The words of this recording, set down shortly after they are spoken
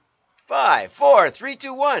5, 4, 3,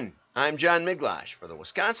 2, 1. I'm John Miglash for the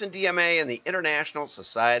Wisconsin DMA and the International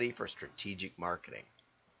Society for Strategic Marketing.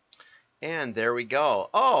 And there we go.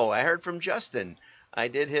 Oh, I heard from Justin. I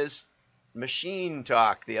did his machine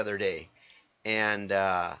talk the other day. And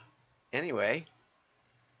anyway,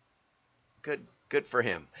 good for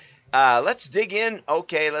him. Let's dig in.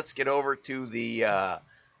 Okay, let's get over to the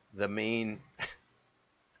main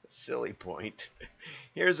silly point.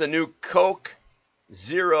 Here's a new Coke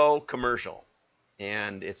Zero commercial,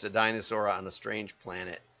 and it's a dinosaur on a strange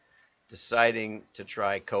planet deciding to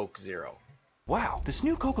try Coke Zero. Wow, this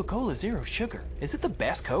new Coca-Cola Zero Sugar. Is it the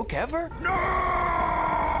best Coke ever? No!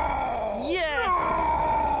 Yes!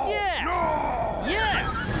 No! Yes! No!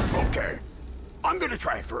 Yes! Okay, I'm gonna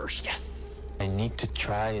try it first. Yes! I need to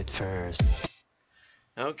try it first.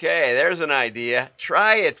 Okay, there's an idea.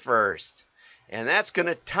 Try it first. And that's going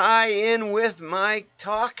to tie in with my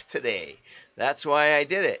talk today. That's why I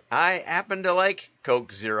did it. I happen to like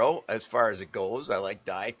Coke Zero as far as it goes. I like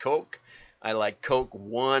Diet Coke. I like Coke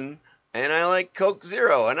One. And I like Coke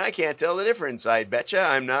Zero. And I can't tell the difference. I betcha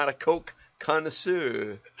I'm not a Coke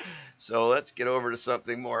connoisseur. So let's get over to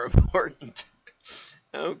something more important.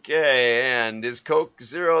 Okay, and is Coke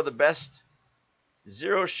Zero the best?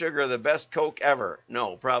 Zero sugar, the best Coke ever?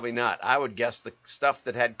 No, probably not. I would guess the stuff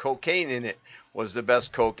that had cocaine in it was the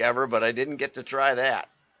best Coke ever, but I didn't get to try that.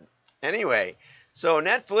 Anyway, so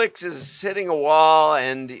Netflix is hitting a wall,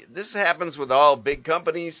 and this happens with all big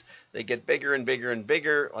companies. They get bigger and bigger and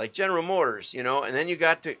bigger, like General Motors, and then you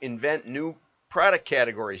got to invent new product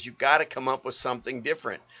categories. You got to come up with something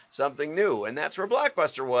different, something new, and that's where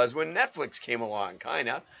Blockbuster was when Netflix came along, kind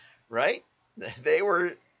of, right? They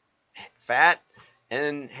were fat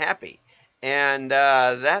and happy. And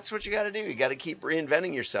that's what you got to do. You got to keep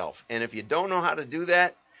reinventing yourself. And if you don't know how to do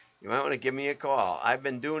that, you might want to give me a call. I've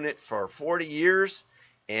been doing it for 40 years,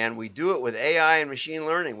 and we do it with AI and machine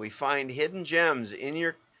learning. We find hidden gems in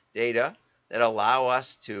your data that allow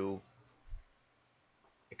us to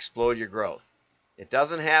explode your growth. It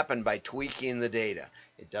doesn't happen by tweaking the data.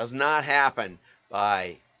 It does not happen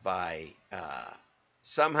by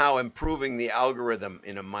somehow improving the algorithm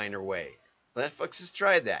in a minor way. Netflix has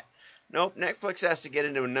tried that. Nope, Netflix has to get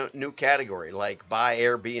into a new category, like buy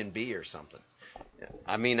Airbnb or something.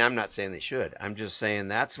 I mean, I'm not saying they should. I'm just saying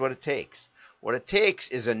that's what it takes. What it takes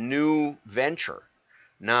is a new venture,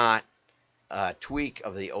 not a tweak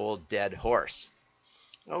of the old dead horse.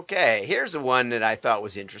 Okay, here's the one that I thought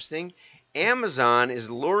was interesting. Amazon is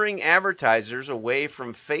luring advertisers away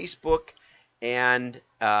from Facebook, and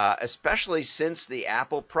especially since the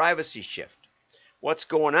Apple privacy shift. What's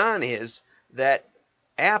going on is that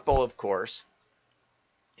Apple, of course,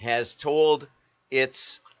 has told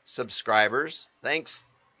its subscribers, thanks,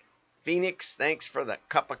 Phoenix, thanks for the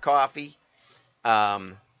cup of coffee,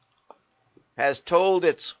 has told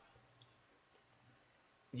its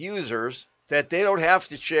users that they don't have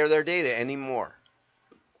to share their data anymore.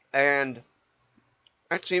 And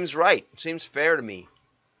that seems right. It seems fair to me.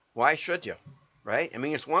 Why should you? Right? I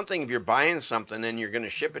mean, it's one thing if you're buying something and you're going to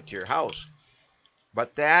ship it to your house.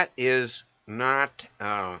 But that is not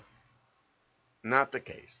the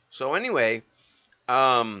case. So anyway,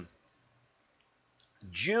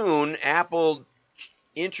 June, Apple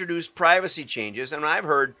introduced privacy changes, and I've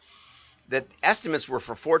heard that estimates were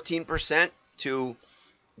for 14% to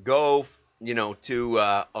go,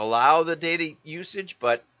 to allow the data usage,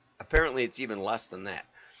 but apparently it's even less than that.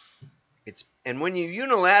 And when you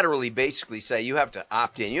unilaterally basically say you have to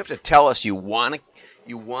opt in, you have to tell us you want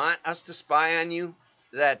us to spy on you,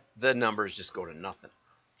 that the numbers just go to nothing.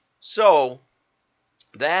 So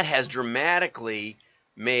that has dramatically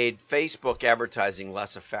made Facebook advertising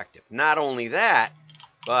less effective. Not only that,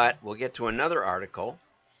 but we'll get to another article.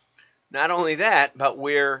 Not only that, but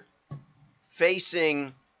we're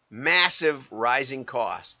facing massive rising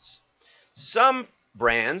costs. Some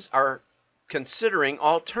brands are considering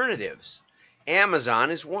alternatives.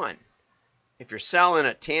 Amazon is one. If you're selling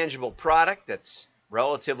a tangible product that's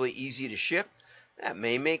relatively easy to ship, that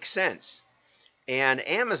may make sense. And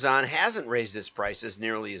Amazon hasn't raised its prices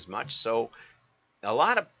nearly as much, so a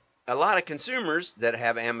lot of consumers that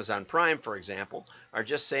have Amazon Prime, for example, are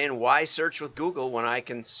just saying, why search with Google when I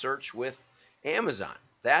can search with Amazon?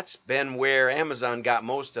 That's been where Amazon got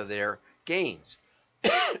most of their gains.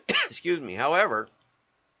 Excuse me. However,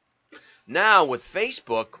 now with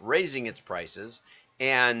Facebook raising its prices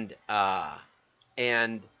and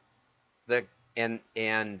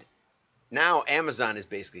now Amazon is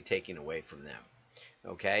basically taking away from them.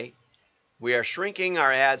 Okay? We are shrinking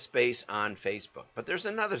our ad space on Facebook. But there's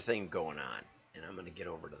another thing going on. And I'm going to get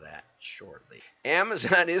over to that shortly.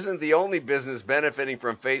 Amazon isn't the only business benefiting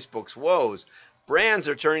from Facebook's woes. Brands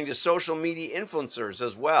are turning to social media influencers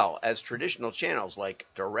as well as traditional channels like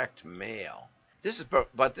direct mail. This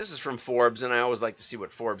is from Forbes, and I always like to see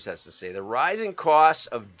what Forbes has to say. The rising costs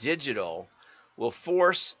of digital will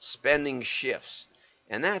force spending shifts,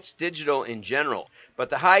 and that's digital in general. But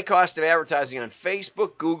the high cost of advertising on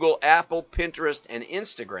Facebook, Google, Apple, Pinterest, and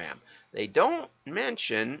Instagram, they don't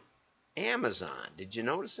mention Amazon. Did you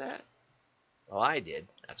notice that? Well, I did.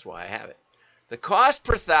 That's why I have it. The cost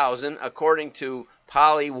per thousand, according to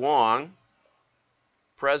Polly Wong,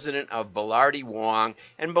 president of Belardi Wong.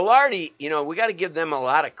 And Belardi, we got to give them a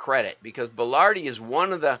lot of credit because Belardi is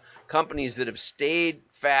one of the companies that have stayed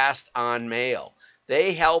fast on mail.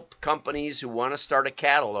 They help companies who want to start a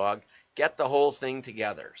catalog get the whole thing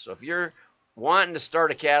together. So if you're wanting to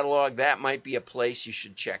start a catalog, that might be a place you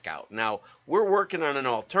should check out. Now, we're working on an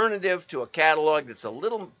alternative to a catalog that's a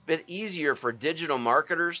little bit easier for digital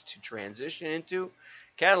marketers to transition into.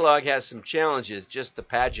 Catalog has some challenges, just the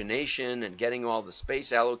pagination and getting all the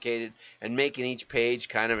space allocated and making each page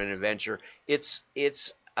kind of an adventure. It's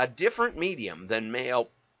a different medium than mail.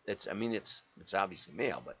 It's obviously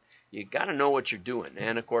mail, but you got to know what you're doing.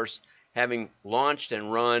 And of course, having launched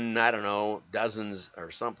and run, I don't know, dozens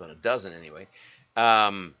or something, a dozen anyway,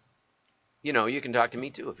 you can talk to me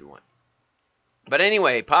too if you want. But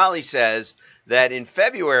anyway, Polly says that in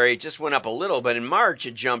February it just went up a little, but in March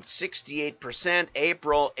it jumped 68%,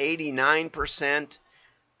 April 89%,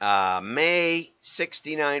 May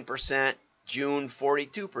 69%, June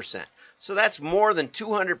 42%. So that's more than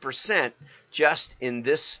 200% just in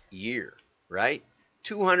this year, right?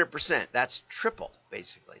 200%. That's triple,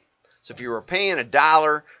 basically. So if you were paying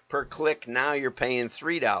 $1 per click, now you're paying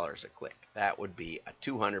 $3 a click. That would be a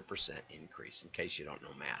 200% increase, in case you don't know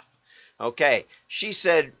math. Okay, she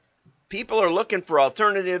said people are looking for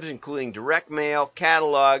alternatives, including direct mail,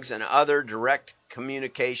 catalogs, and other direct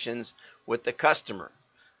communications with the customer.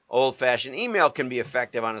 Old-fashioned email can be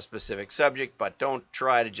effective on a specific subject, but don't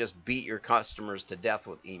try to just beat your customers to death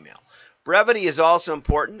with email. Brevity is also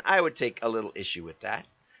important. I would take a little issue with that.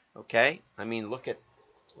 Okay, I mean, look at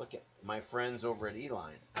my friends over at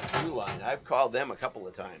Uline. I've called them a couple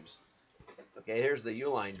of times. Okay, here's the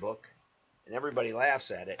Uline book, and everybody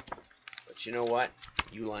laughs at it. But you know what?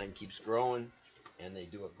 Uline keeps growing, and they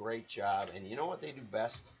do a great job. And you know what they do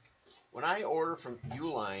best? When I order from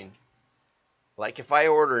Uline, like if I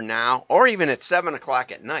order now, or even at 7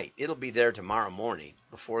 o'clock at night, it'll be there tomorrow morning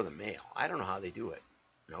before the mail. I don't know how they do it.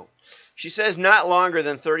 No. She says not longer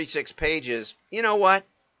than 36 pages. You know what?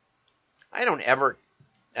 I don't ever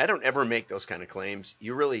make those kind of claims.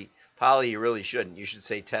 Polly, you really shouldn't. You should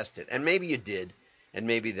say test it. And maybe you did, and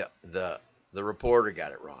maybe the reporter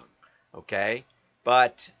got it wrong. Okay?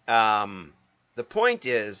 But the point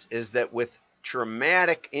is that with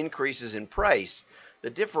dramatic increases in price, the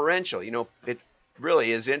differential, it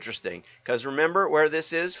really is interesting. Because remember where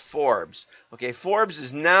this is? Forbes. Okay, Forbes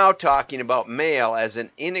is now talking about mail as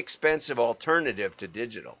an inexpensive alternative to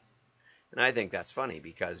digital. And I think that's funny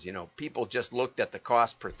because, people just looked at the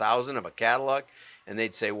cost per thousand of a catalog and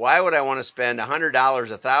they'd say, why would I want to spend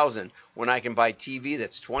 $100 a thousand when I can buy TV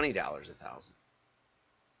that's $20 a thousand?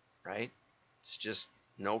 Right? It's just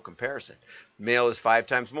no comparison. Mail is 5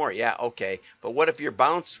 times more. Yeah, okay. But what if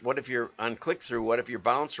you're on click-through, what if your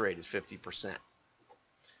bounce rate is 50%?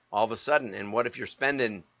 All of a sudden, and what if you're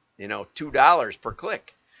spending, $2 per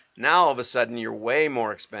click? Now all of a sudden you're way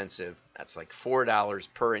more expensive. That's like $4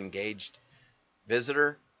 per engaged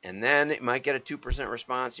visitor, and then it might get a 2%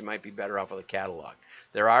 response. You might be better off with a catalog.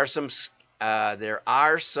 There are some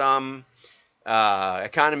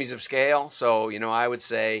economies of scale. So I would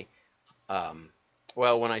say,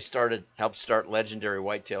 when I helped start Legendary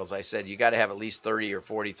Whitetails, I said you got to have at least 30 or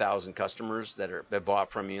 40,000 customers that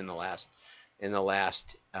bought from you in the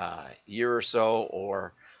last year or so,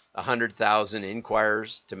 or 100,000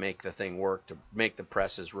 inquirers to make the thing work, to make the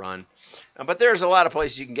presses run. But there's a lot of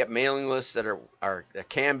places you can get mailing lists that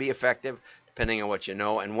can be effective, depending on what you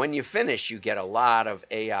know. And when you finish, you get a lot of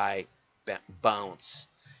AI bounce.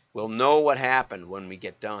 We'll know what happened when we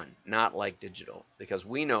get done, not like digital, because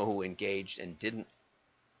we know who engaged and didn't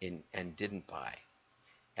buy,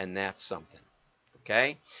 and that's something.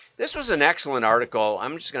 Okay, this was an excellent article.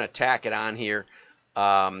 I'm just going to tack it on here.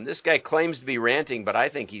 This guy claims to be ranting, but I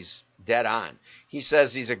think he's dead on. He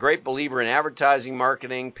says he's a great believer in advertising,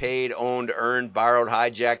 marketing, paid, owned, earned, borrowed,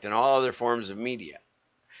 hijacked, and all other forms of media.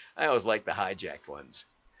 I always like the hijacked ones,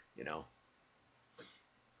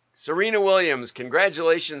 Serena Williams,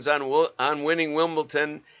 congratulations on winning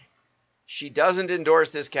Wimbledon. She doesn't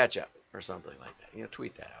endorse this ketchup or something like that.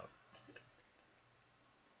 Tweet that out.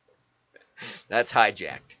 That's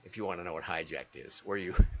hijacked. If you want to know what hijacked is, where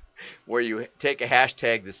you take a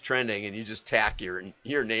hashtag that's trending and you just tack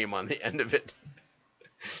your name on the end of it,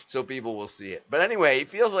 so people will see it. But anyway, it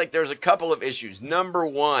feels like there's a couple of issues. Number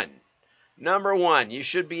one, you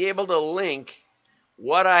should be able to link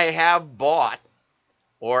what I have bought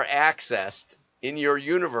or accessed in your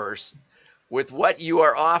universe with what you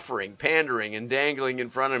are offering, pandering, and dangling in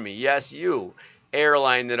front of me. Yes, you,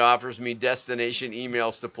 airline that offers me destination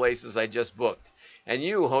emails to places I just booked. And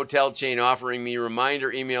you, hotel chain offering me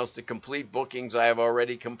reminder emails to complete bookings I have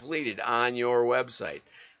already completed on your website.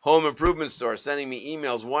 Home improvement store sending me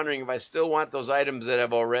emails wondering if I still want those items that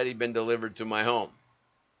have already been delivered to my home.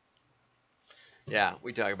 Yeah,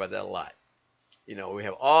 we talk about that a lot. You know, we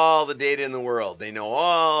have all the data in the world. They know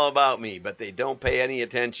all about me, but they don't pay any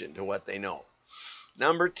attention to what they know.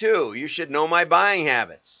 Number two, you should know my buying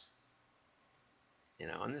habits. You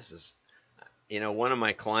know, and this is, one of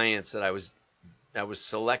my clients that I was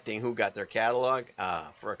selecting who got their catalog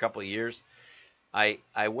for a couple of years. I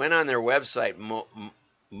went on their website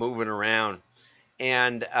moving around,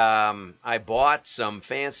 and I bought some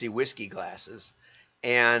fancy whiskey glasses.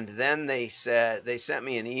 And then they sent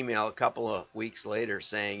me an email a couple of weeks later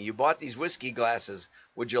saying, you bought these whiskey glasses.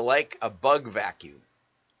 Would you like a bug vacuum?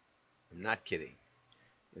 I'm not kidding.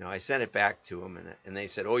 I sent it back to them, and they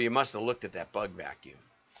said, oh, you must have looked at that bug vacuum.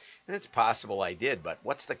 And it's possible I did, but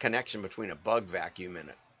what's the connection between a bug vacuum and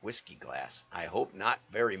a whiskey glass? I hope not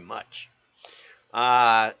very much.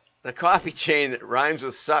 The coffee chain that rhymes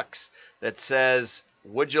with sucks that says,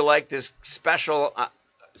 would you like this special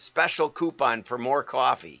coupon for more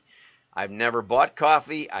coffee? I've never bought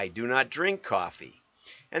coffee. I do not drink coffee.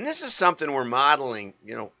 And this is something we're modeling,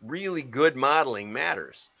 really good modeling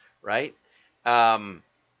matters, right?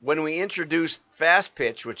 When we introduced fast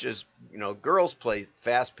pitch, which is, girls play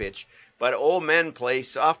fast pitch, but old men play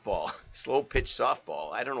softball, slow pitch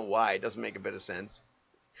softball. I don't know why. It doesn't make a bit of sense.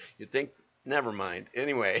 You'd think, never mind.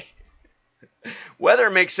 Anyway, whether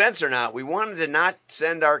it makes sense or not, we wanted to not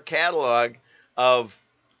send our catalog of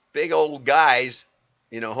big old guys,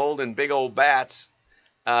 holding big old bats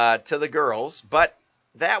to the girls, but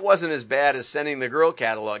that wasn't as bad as sending the girl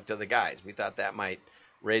catalog to the guys. We thought that might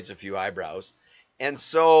raise a few eyebrows. And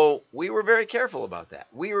so we were very careful about that.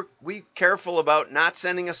 We careful about not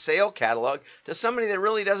sending a sale catalog to somebody that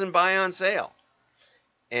really doesn't buy on sale,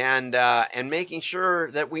 and making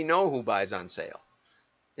sure that we know who buys on sale.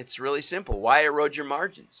 It's really simple. Why erode your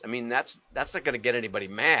margins? I mean, that's not going to get anybody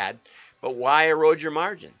mad, but why erode your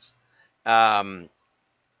margins?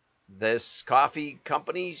 This coffee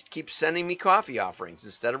company keeps sending me coffee offerings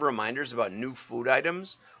instead of reminders about new food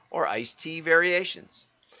items or iced tea variations.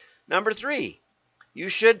 Number three, you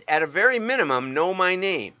should, at a very minimum, know my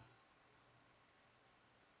name.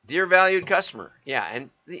 Dear valued customer. Yeah, and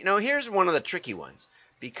here's one of the tricky ones,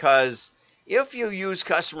 because if you use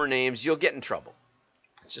customer names, you'll get in trouble.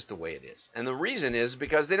 It's just the way it is. And the reason is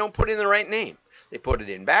because they don't put in the right name. They put it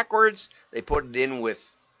in backwards. They put it in with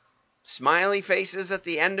smiley faces at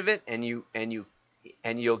the end of it, and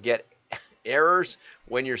you'll get errors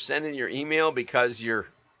when you're sending your email because your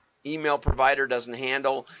email provider doesn't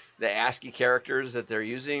handle the ASCII characters that they're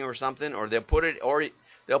using or something, or they'll put it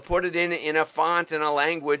in a font in a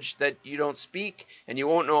language that you don't speak, and you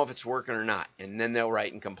won't know if it's working or not, and then they'll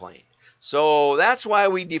write and complain. So that's why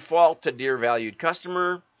we default to dear valued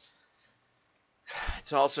customer.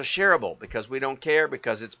 It's also shareable because we don't care,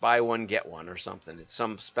 because it's buy one, get one or something. It's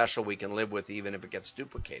some special we can live with even if it gets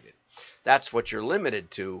duplicated. That's what you're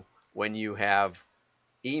limited to when you have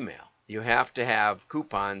email. You have to have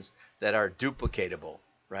coupons that are duplicatable,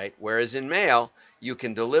 right? Whereas in mail, you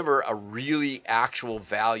can deliver a really actual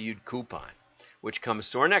valued coupon, which comes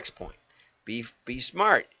to our next point. Be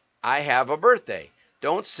smart. I have a birthday.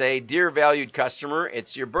 Don't say, dear valued customer,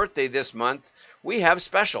 it's your birthday this month. We have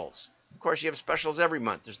specials. Of course, you have specials every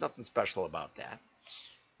month. There's nothing special about that.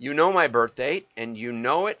 You know my birth date, and you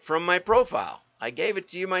know it from my profile. I gave it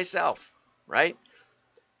to you myself, right?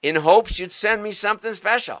 In hopes you'd send me something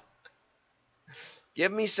special.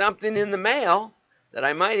 Give me something in the mail that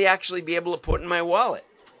I might actually be able to put in my wallet.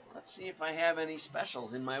 Let's see if I have any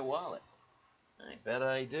specials in my wallet. I bet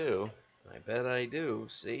I do.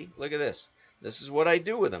 See, look at this. This is what I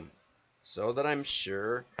do with them so that I'm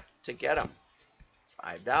sure to get them.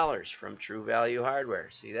 $5 from True Value Hardware.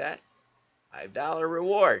 See that? $5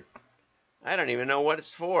 reward. I don't even know what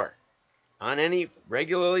it's for. On any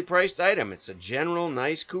regularly priced item, it's a general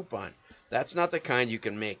nice coupon. That's not the kind you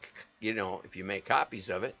can make, if you make copies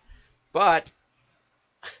of it. But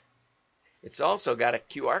it's also got a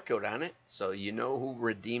QR code on it, so you know who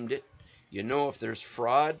redeemed it. You know if there's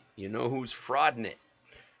fraud. You know who's frauding it.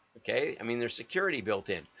 Okay, I mean, there's security built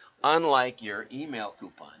in, unlike your email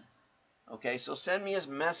coupon. Okay, so send me a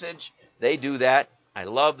message. They do that. I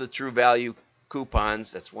love the True Value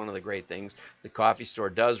coupons. That's one of the great things. The coffee store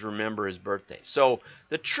does remember his birthday. So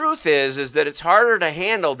the truth is that it's harder to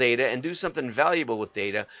handle data and do something valuable with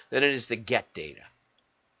data than it is to get data.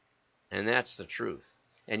 And that's the truth.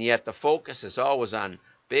 And yet the focus is always on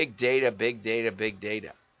big data, big data, big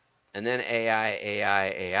data. And then AI, AI,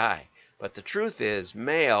 AI. But the truth is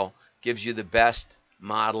mail gives you the best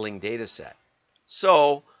modeling data set.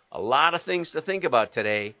 So a lot of things to think about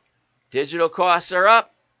today. Digital costs are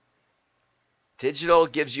up. Digital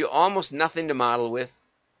gives you almost nothing to model with.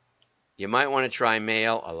 You might want to try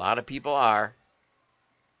mail. A lot of people are.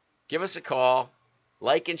 Give us a call.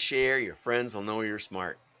 Like and share. Your friends will know you're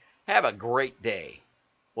smart. Have a great day.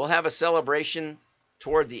 We'll have a celebration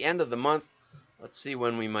toward the end of the month. Let's see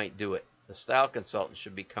when we might do it. The style consultant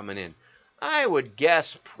should be coming in. I would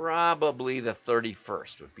guess probably the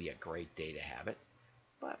 31st would be a great day to have it.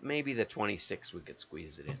 But maybe the 26th we could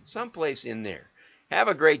squeeze it in. Someplace in there. Have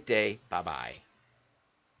a great day. Bye-bye.